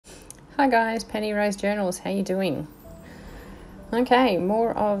Hi guys, Penny Rose Journals, how you doing? Okay,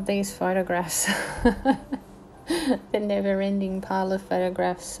 more of these photographs. The never-ending pile of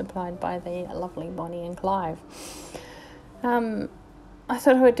photographs supplied by the lovely Bonnie and Clive. I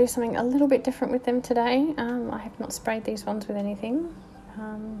thought I would do something a little bit different with them today. I have not sprayed these ones with anything.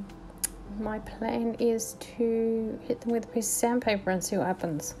 My plan is to hit them with a piece of sandpaper and see what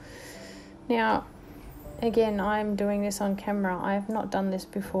happens. Now, again, I'm doing this on camera. I have not done this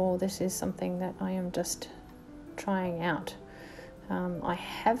before. This is something that I am just trying out. I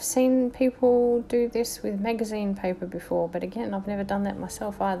have seen people do this with magazine paper before, but again, I've never done that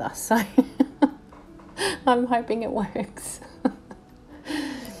myself either, so I'm hoping it works.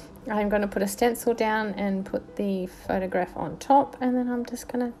 I'm going to put a stencil down and put the photograph on top, and then I'm just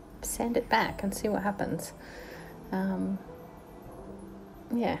going to sand it back and see what happens.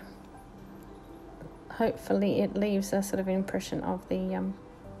 Yeah. Hopefully it leaves a sort of impression of the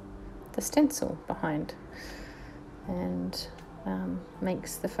stencil behind and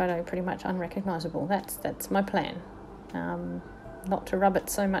makes the photo pretty much unrecognisable. That's my plan. Not to rub it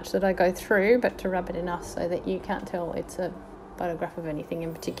so much that I go through, but to rub it enough so that you can't tell it's a photograph of anything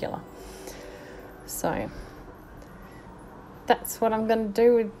in particular. So that's what I'm going to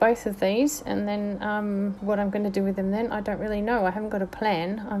do with both of these, and then what I'm going to do with them then, I don't really know. I haven't got a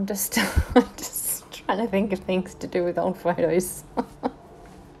plan. I'm just trying to think of things to do with old photos.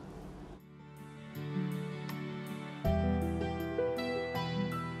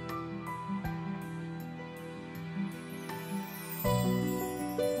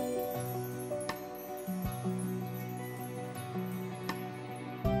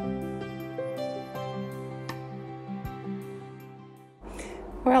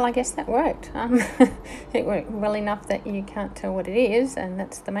 Well, I guess that worked. It worked well enough that you can't tell what it is, and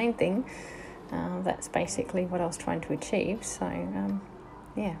that's the main thing. That's basically what I was trying to achieve. So,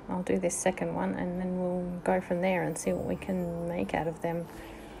 yeah, I'll do this second one, and then we'll go from there and see what we can make out of them.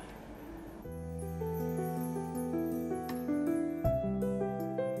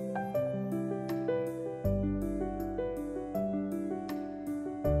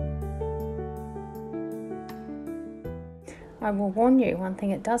 I will warn you, one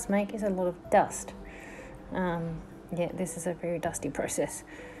thing it does make is a lot of dust. Yeah, this is a very dusty process.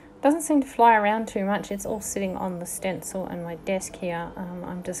 Doesn't seem to fly around too much. It's all sitting on the stencil and my desk here.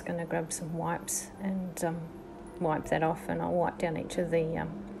 I'm just going to grab some wipes and wipe that off, and I'll wipe down each of the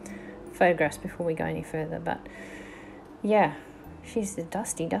photographs before we go any further. But yeah, she's a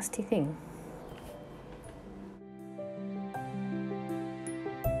dusty thing.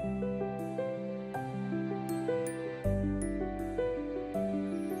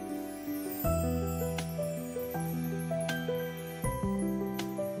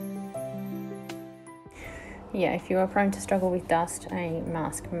 Yeah, if you are prone to struggle with dust, a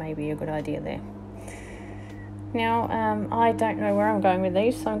mask may be a good idea there. Now, I don't know where I'm going with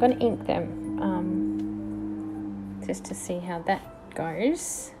these, so I'm going to ink them just to see how that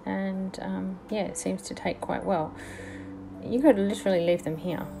goes. And yeah, it seems to take quite well. You could literally leave them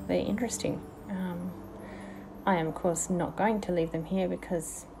here. They're interesting. I am, of course, not going to leave them here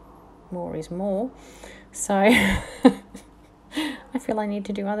because more is more. So I feel I need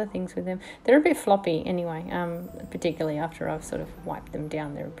to do other things with them. They're a bit floppy anyway, particularly after I've sort of wiped them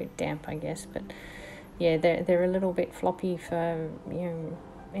down. They're a bit damp, I guess, but yeah, they're a little bit floppy for, you know,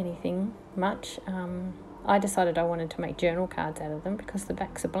 anything much. I decided I wanted to make journal cards out of them because the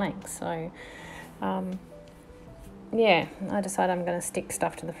backs are blank, so yeah, I decided I'm going to stick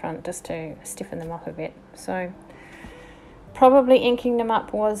stuff to the front just to stiffen them up a bit. So probably inking them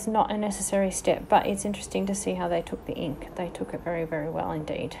up was not a necessary step, but it's interesting to see how they took the ink. They took it very, very well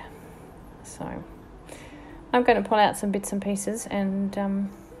indeed. So I'm going to pull out some bits and pieces and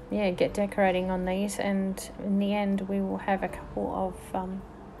yeah, get decorating on these, and in the end we will have a couple of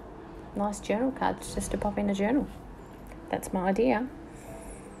nice journal cards just to pop in a journal. That's my idea.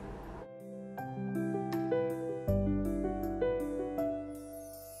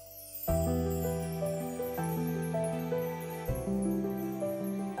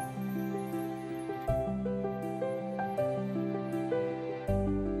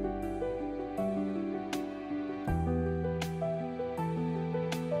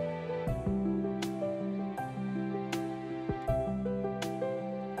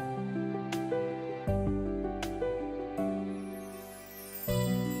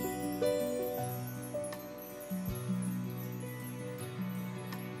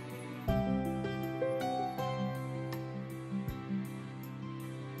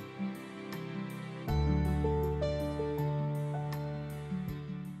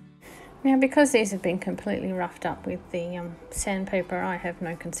 Now, because these have been completely roughed up with the sandpaper, I have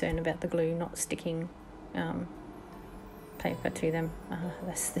no concern about the glue not sticking paper to them.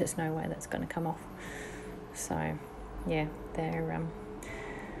 There's no way that's going to come off. So, yeah, they're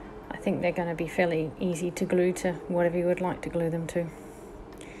I think they're going to be fairly easy to glue to whatever you would like to glue them to.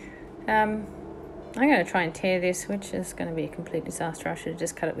 I'm going to try and tear this, which is going to be a complete disaster. I should have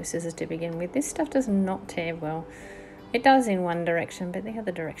just cut it with scissors to begin with. This stuff does not tear well. It does in one direction, but the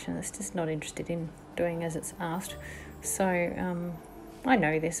other direction it's just not interested in doing as it's asked. So I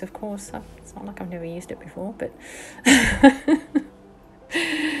know this, of course. It's not like I've never used it before, but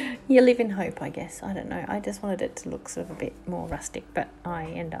you live in hope, I guess. I don't know. I just wanted it to look sort of a bit more rustic, but I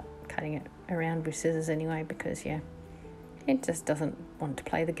end up cutting it around with scissors anyway because, yeah, it just doesn't want to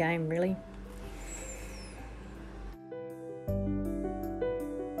play the game, really.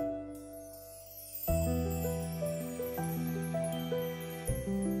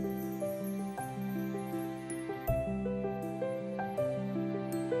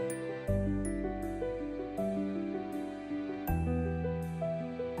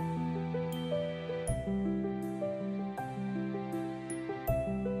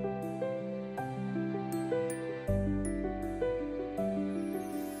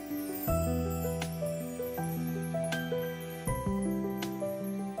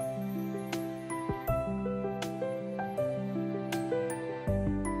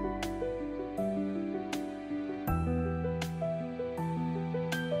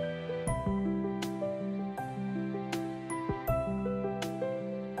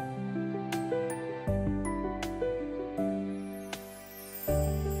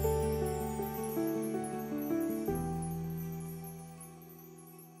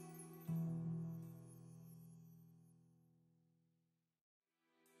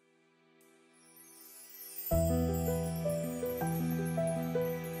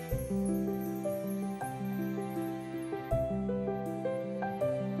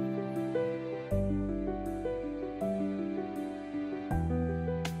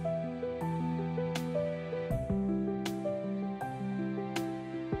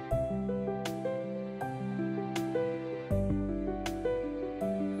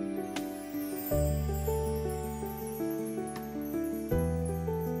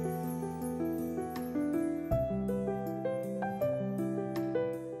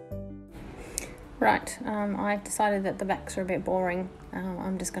 Right, I've decided that the backs are a bit boring.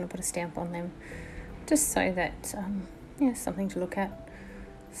 I'm just going to put a stamp on them just so that, yeah, something to look at.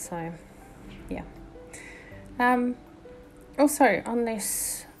 So, yeah. Also, on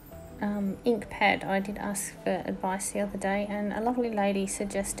this ink pad, I did ask for advice the other day, and a lovely lady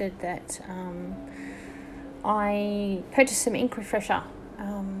suggested that I purchase some ink refresher,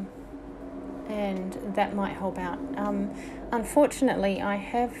 and that might help out. Unfortunately, I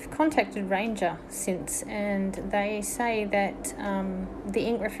have contacted Ranger since, and they say that the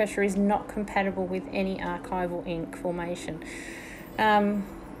ink refresher is not compatible with any archival ink formation.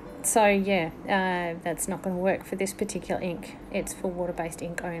 So yeah, that's not going to work for this particular ink. It's for water-based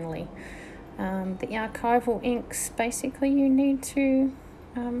ink only. The archival inks, basically you need to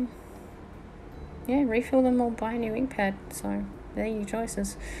yeah, refill them or buy a new ink pad. So they're your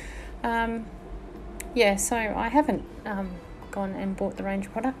choices. Yeah, so I haven't gone and bought the Ranger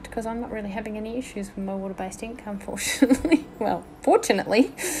product because I'm not really having any issues with my water-based ink, unfortunately. Well,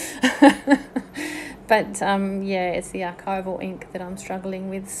 fortunately. But yeah, it's the archival ink that I'm struggling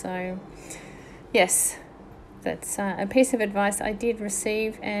with. So yes, that's a piece of advice I did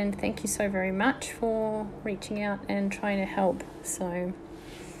receive, and thank you so very much for reaching out and trying to help. So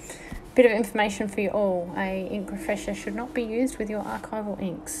bit of information for you all. A ink refresher should not be used with your archival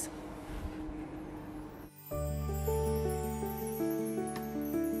inks.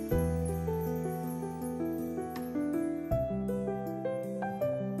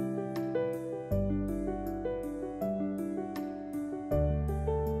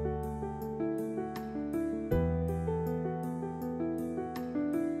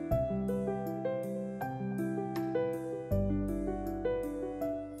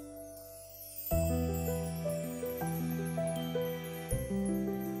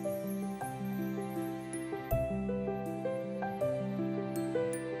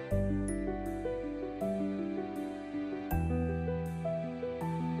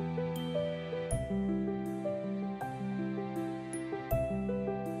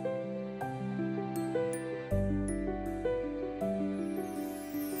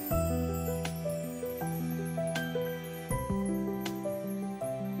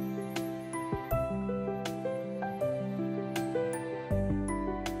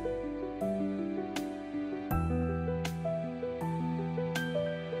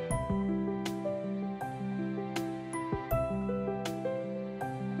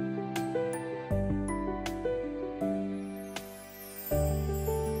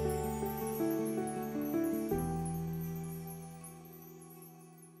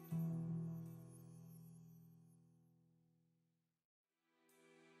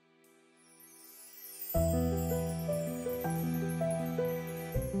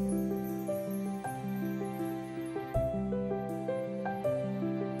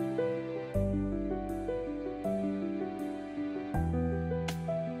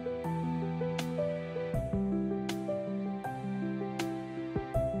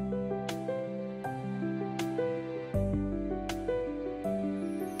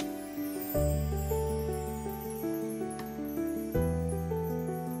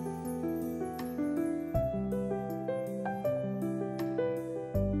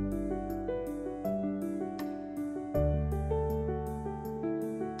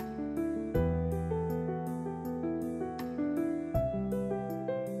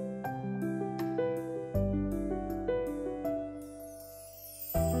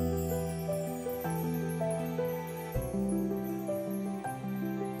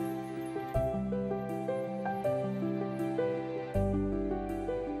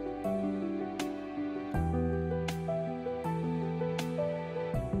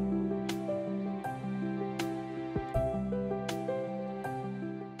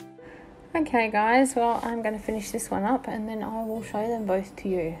 Okay guys, well I'm going to finish this one up and then I will show them both to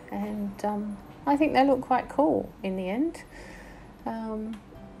you, and I think they look quite cool in the end.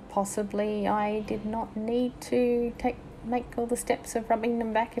 Possibly I did not need to make all the steps of rubbing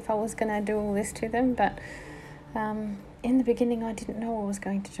them back if I was going to do all this to them, but in the beginning I didn't know I was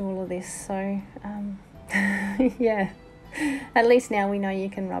going to do all of this, so yeah, at least now we know you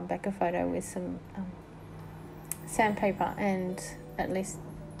can rub back a photo with some sandpaper, and at least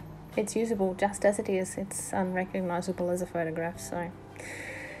it's usable just as it is. It's unrecognizable as a photograph. So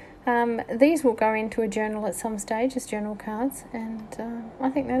these will go into a journal at some stage as journal cards, and I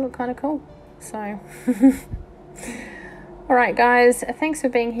think they look kind of cool. So alright guys, thanks for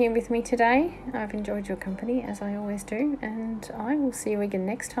being here with me today. I've enjoyed your company as I always do, and I will see you again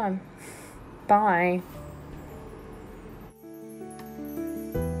next time. Bye.